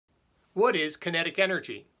What is kinetic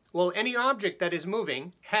energy? Well, any object that is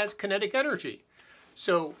moving has kinetic energy.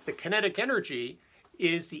 So the kinetic energy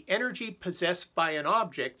is the energy possessed by an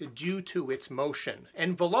object due to its motion.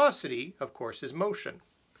 And velocity, of course, is motion.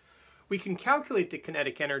 We can calculate the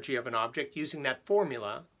kinetic energy of an object using that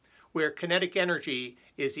formula, where kinetic energy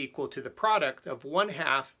is equal to the product of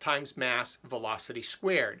 1/2 times mass velocity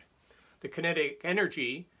squared. The kinetic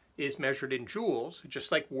energy is measured in joules,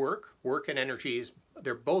 just like work. Work and energy,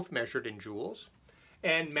 they're both measured in joules.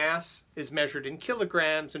 And mass is measured in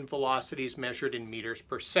kilograms and velocity is measured in meters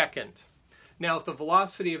per second. Now, if the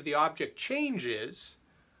velocity of the object changes,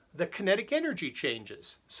 the kinetic energy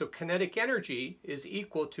changes. So kinetic energy is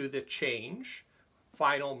equal to the change,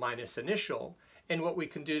 final minus initial. And what we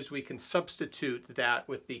can do is we can substitute that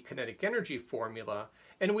with the kinetic energy formula,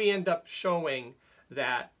 and we end up showing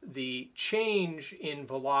that the change in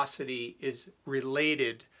velocity is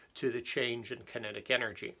related to the change in kinetic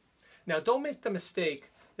energy. Now, don't make the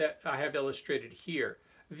mistake that I have illustrated here.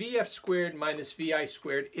 Vf squared minus Vi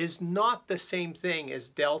squared is not the same thing as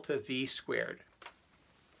delta V squared.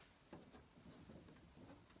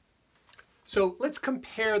 So let's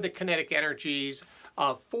compare the kinetic energies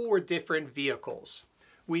of 4 different vehicles.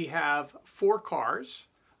 We have 4 cars.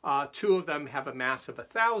 2 of them have a mass of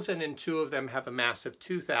 1,000 and 2 of them have a mass of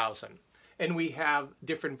 2,000. And we have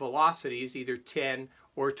different velocities, either 10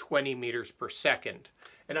 or 20 meters per second.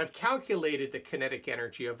 And I've calculated the kinetic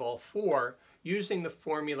energy of all 4 using the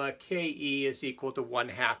formula Ke is equal to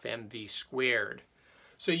 1/2 mv squared.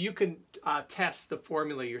 So you can test the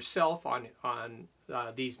formula yourself on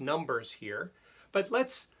these numbers here. But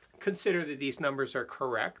let's consider that these numbers are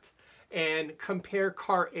correct and compare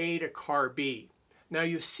car A to car B. Now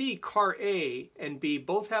you see car A and B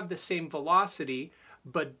both have the same velocity,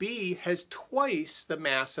 but B has twice the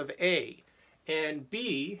mass of A, and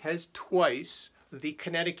B has twice the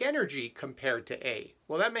kinetic energy compared to A.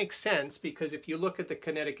 Well, that makes sense because if you look at the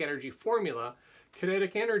kinetic energy formula,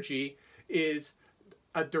 kinetic energy is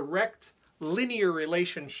a direct linear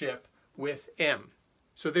relationship with M.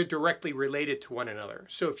 So they're directly related to one another.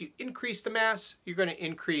 So if you increase the mass, you're going to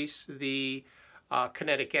increase the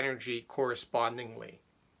kinetic energy correspondingly.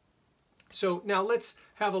 So now let's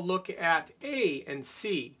have a look at A and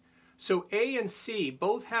C. So A and C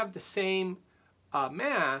both have the same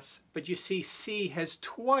mass, but you see C has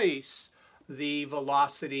twice the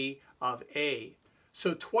velocity of A.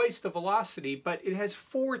 So twice the velocity, but it has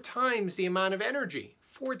 4 times the amount of energy.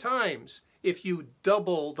 4 times if you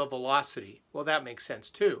double the velocity. Well, that makes sense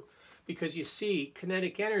too, because you see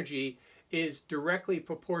kinetic energy is directly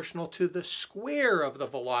proportional to the square of the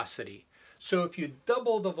velocity. So if you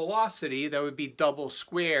double the velocity, that would be double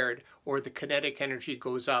squared, or the kinetic energy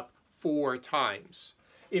goes up 4 times.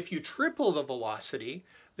 If you triple the velocity,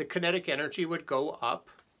 the kinetic energy would go up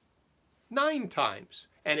 9 times.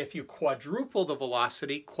 And if you quadruple the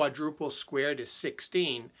velocity, quadruple squared is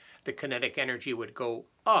 16, the kinetic energy would go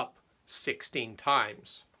up 16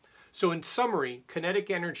 times. So in summary, kinetic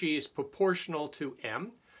energy is proportional to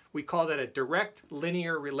M. We call that a direct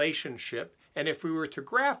linear relationship. And if we were to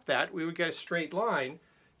graph that, we would get a straight line,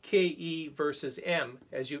 Ke versus M.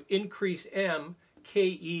 As you increase M,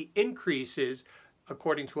 Ke increases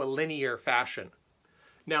according to a linear fashion.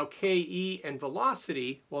 Now Ke and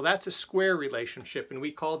velocity, well, that's a square relationship, and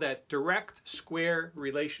we call that direct square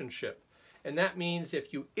relationship. And that means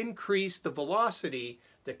if you increase the velocity,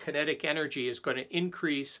 the kinetic energy is going to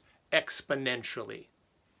increase exponentially.